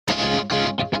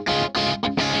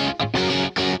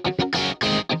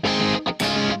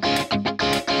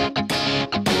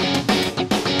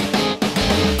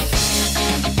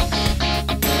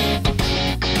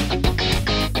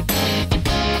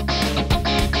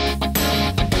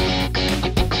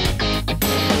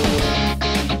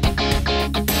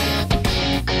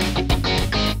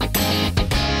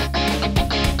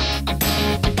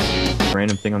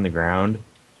ground.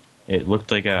 It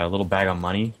looked like a little bag of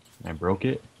money, and I broke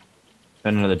it.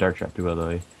 Found another dark trap too, by the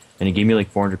way. And he gave me like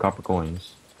 400 copper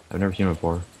coins. I've never seen it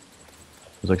before.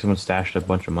 It was like someone stashed a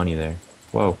bunch of money there.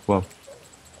 Whoa, whoa.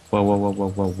 Whoa, whoa, whoa, whoa,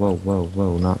 whoa, whoa, whoa,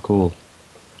 whoa, not cool.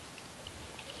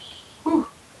 Whew.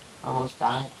 Almost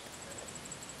died.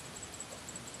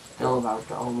 Still about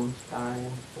to almost die.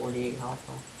 48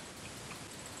 health.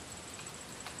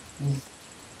 These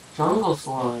jungle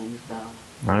slimes,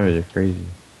 though. I know they're crazy.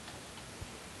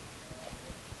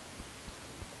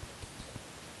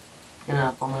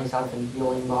 Gonna put myself in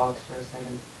healing box for a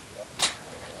second.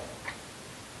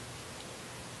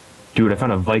 Dude, I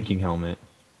found a Viking helmet.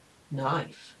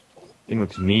 Nice. Thing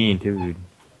looks mean too, dude.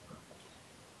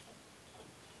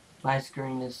 My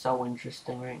screen is so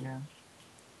interesting right now.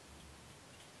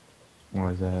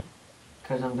 Why is that?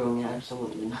 Because I'm doing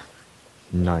absolutely nothing.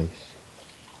 Nice.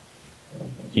 Can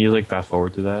you like fast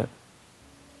forward to that?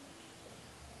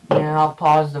 Yeah, I'll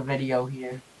pause the video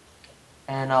here.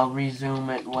 And I'll resume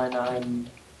it when I'm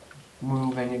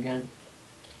moving again.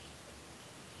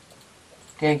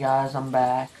 Okay guys, I'm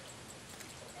back.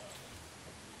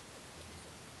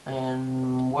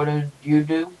 And what did you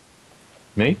do?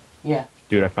 Me? Yeah.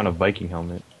 Dude, I found a Viking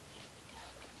helmet.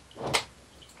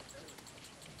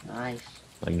 Nice.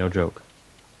 Like, no joke.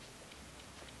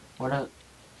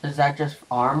 Is that just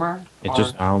armor? It's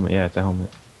just a helmet. Yeah, it's a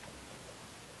helmet.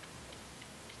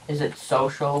 Is it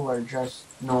social or just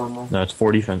normal? No, it's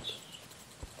 4 defense.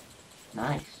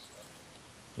 Nice.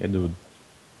 Yeah, dude.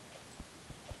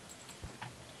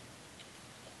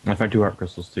 I found 2 heart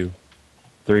crystals too.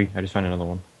 3. I just found another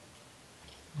one.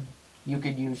 You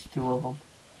could use 2 of them.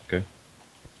 Okay.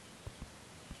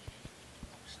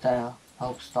 Just to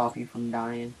help stop you from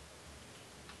dying.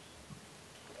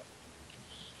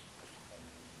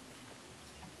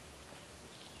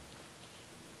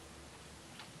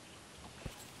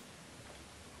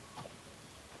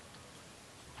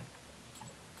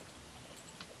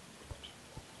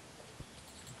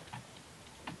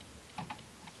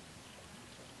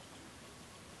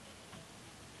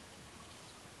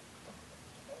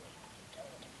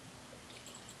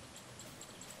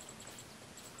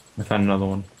 I found another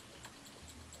one.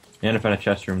 And I found a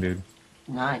chest room, dude.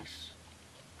 Nice.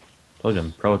 Told you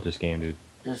I'm pro at this game, dude.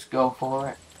 Just go for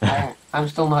it. I'm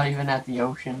still not even at the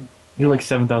ocean. You're like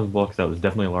 7,000 blocks out. It's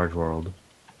definitely a large world.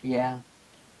 Yeah.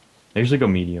 I usually go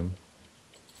medium.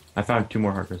 I found 2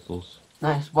 more heart crystals.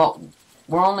 Nice. Well,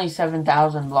 we're only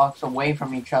 7,000 blocks away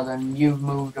from each other, and you've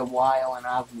moved a while, and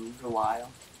I've moved a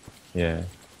while. Yeah.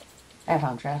 I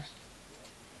found chest.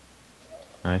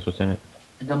 Nice, what's in it?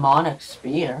 A demonic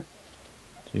spear.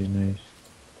 Dude, nice.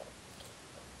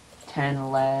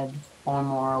 10 lead, 4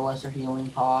 more or lesser healing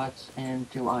pots, and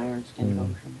 2 iron skin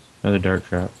potions. Another dark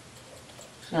trap.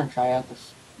 Just gonna try out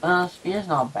this. Spear's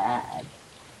not bad.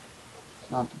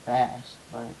 It's not the best,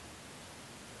 but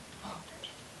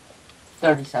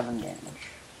 37 damage.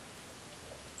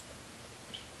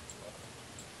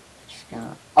 Just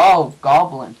gonna. Oh,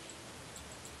 goblin.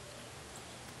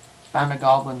 Found a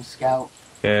goblin scout.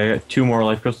 Okay, I got 2 more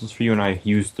life crystals for you, and I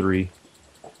used 3.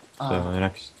 So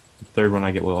the third one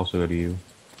I get will also go to you.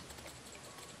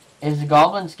 Is the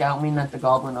goblin scout mean that the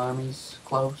goblin army's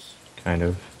close? Kind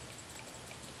of.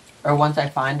 Or once I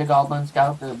find a goblin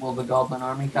scout, will the goblin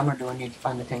army come, or do I need to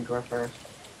find the tinkerer first?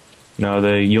 No,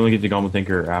 you only get the Goblin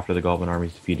Tinker after the Goblin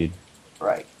Army's defeated.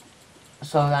 Right.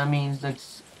 So that means the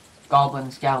goblin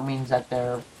scout means that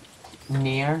they're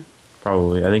near?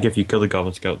 Probably. I think if you kill the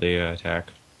Goblin Scout, they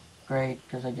attack. Great,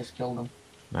 because I just killed them.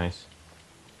 Nice.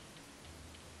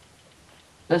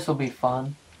 This will be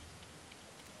fun.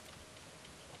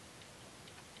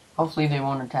 Hopefully they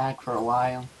won't attack for a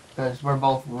while, because we're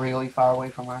both really far away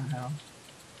from our house.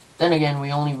 Then again, we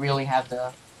only really have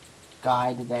the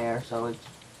guide there, so it's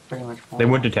pretty much pointless. They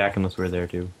wouldn't attack unless we're there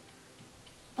too.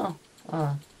 Oh,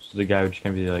 So the guy would just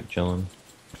kind of be like chilling.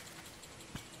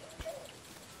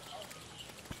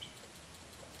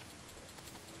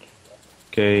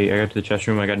 Okay, I got to the chest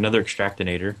room. I got another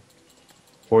extractinator.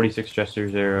 46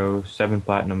 Jester's arrows, 7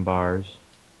 platinum bars,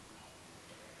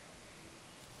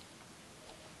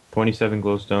 27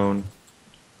 glowstone,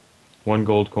 1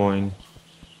 gold coin,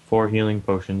 4 healing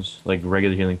potions, like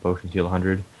regular healing potions, heal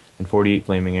 100, and 48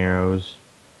 flaming arrows.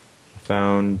 I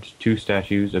found 2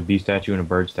 statues, a bee statue and a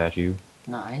bird statue.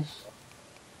 nice.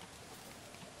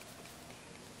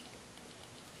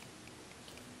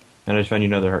 And I just found you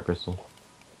another heart crystal.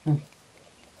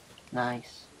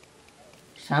 Nice.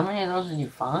 So how many of those did you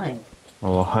find? A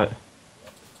lot.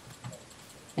 I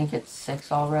think it's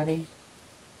 6 already.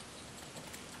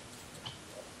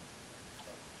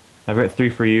 I've got 3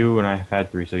 for you, and I've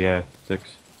had 3, so yeah, 6.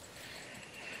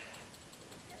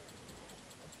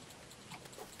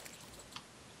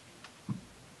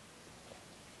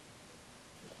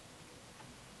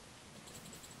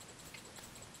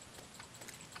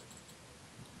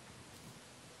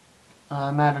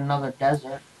 I'm at another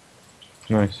desert.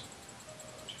 Nice.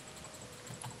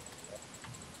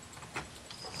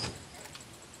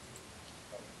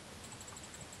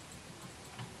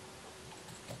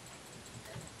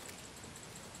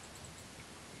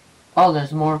 Oh,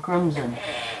 there's more crimson.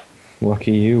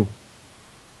 Lucky you.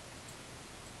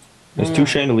 There's two Hmm.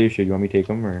 chandeliers here. Do you want me to take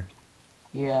them or?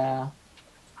 Yeah.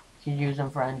 You use them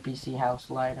for NPC house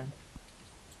lighting.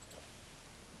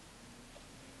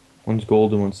 One's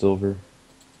gold and one's silver.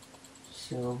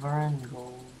 Silver and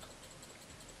gold.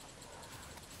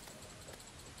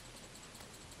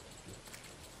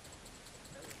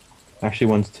 Actually,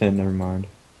 one's tin. Never mind.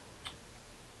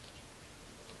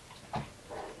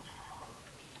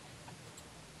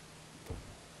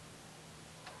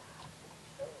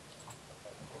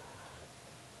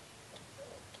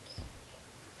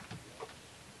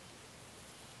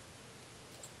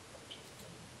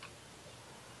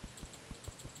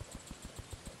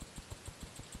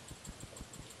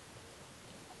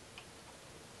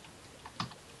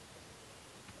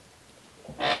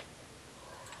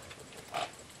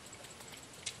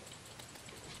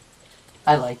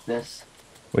 I like this.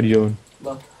 What are you doing?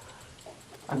 Look,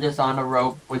 I'm just on a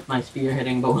rope with my spear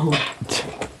hitting below.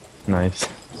 Nice.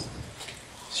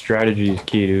 Strategy is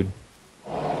key, dude.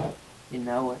 You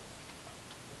know it.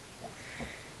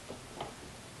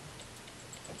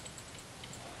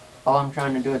 All I'm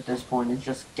trying to do at this point is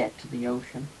just get to the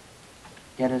ocean.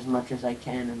 Get as much as I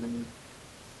can and then...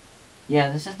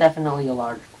 Yeah, this is definitely a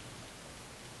large one.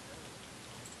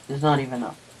 There's not even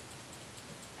a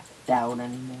doubt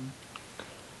anymore.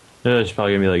 There's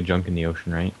probably gonna be like junk in the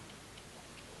ocean, right?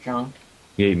 Junk.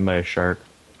 You get eaten by a shark.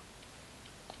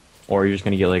 Or you're just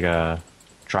gonna get like a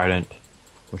trident,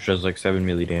 which does like 7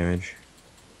 melee damage.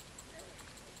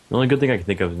 The only good thing I can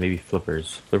think of is maybe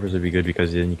flippers. Flippers would be good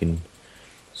because then you can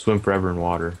swim forever in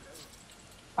water.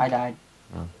 I died.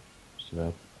 Oh, too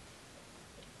bad.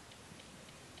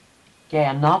 Okay,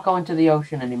 I'm not going to the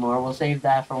ocean anymore. We'll save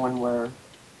that for when we're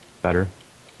Better.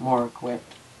 more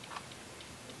equipped.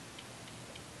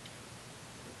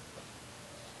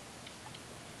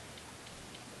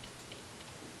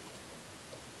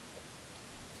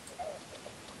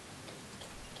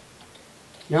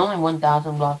 You're only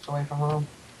 1,000 blocks away from home.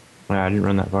 Yeah, I didn't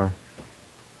run that far.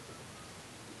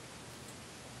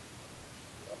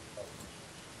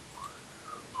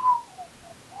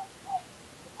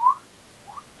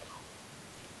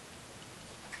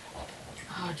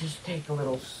 I'll just take a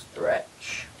little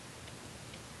stretch.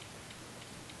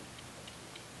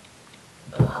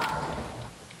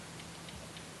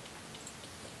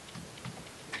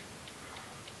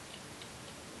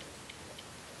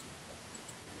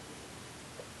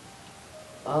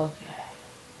 Okay.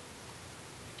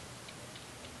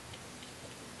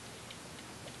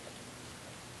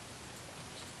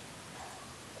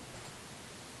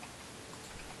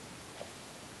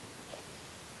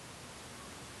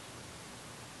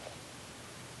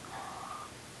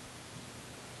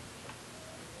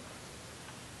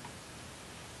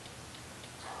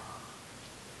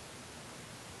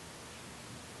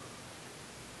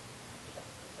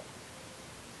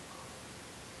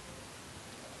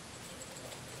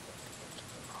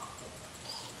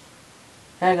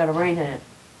 Hey, I got a rain hand.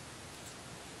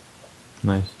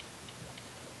 Nice.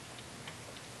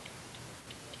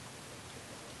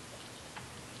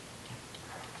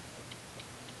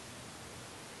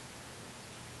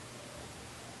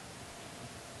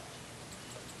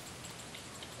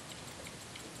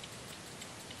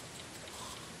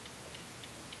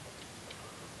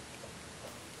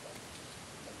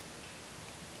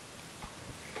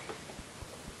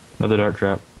 Another dart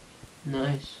trap.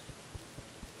 Nice.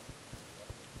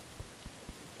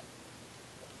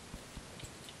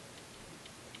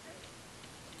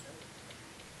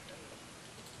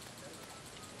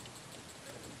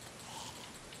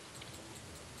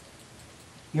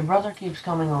 Your brother keeps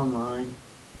coming online.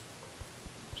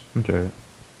 Okay.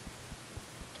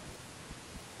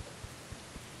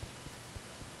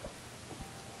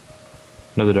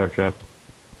 Another dart trap.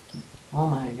 Oh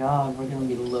my god, we're gonna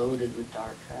be loaded with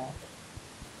dart traps.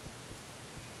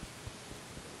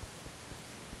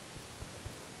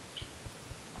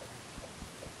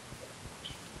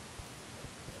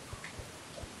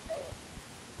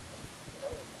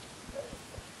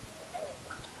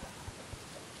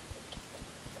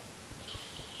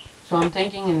 So I'm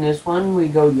thinking in this one we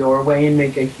go your way and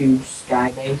make a huge sky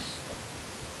base.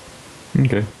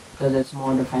 Okay. Because it's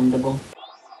more defendable.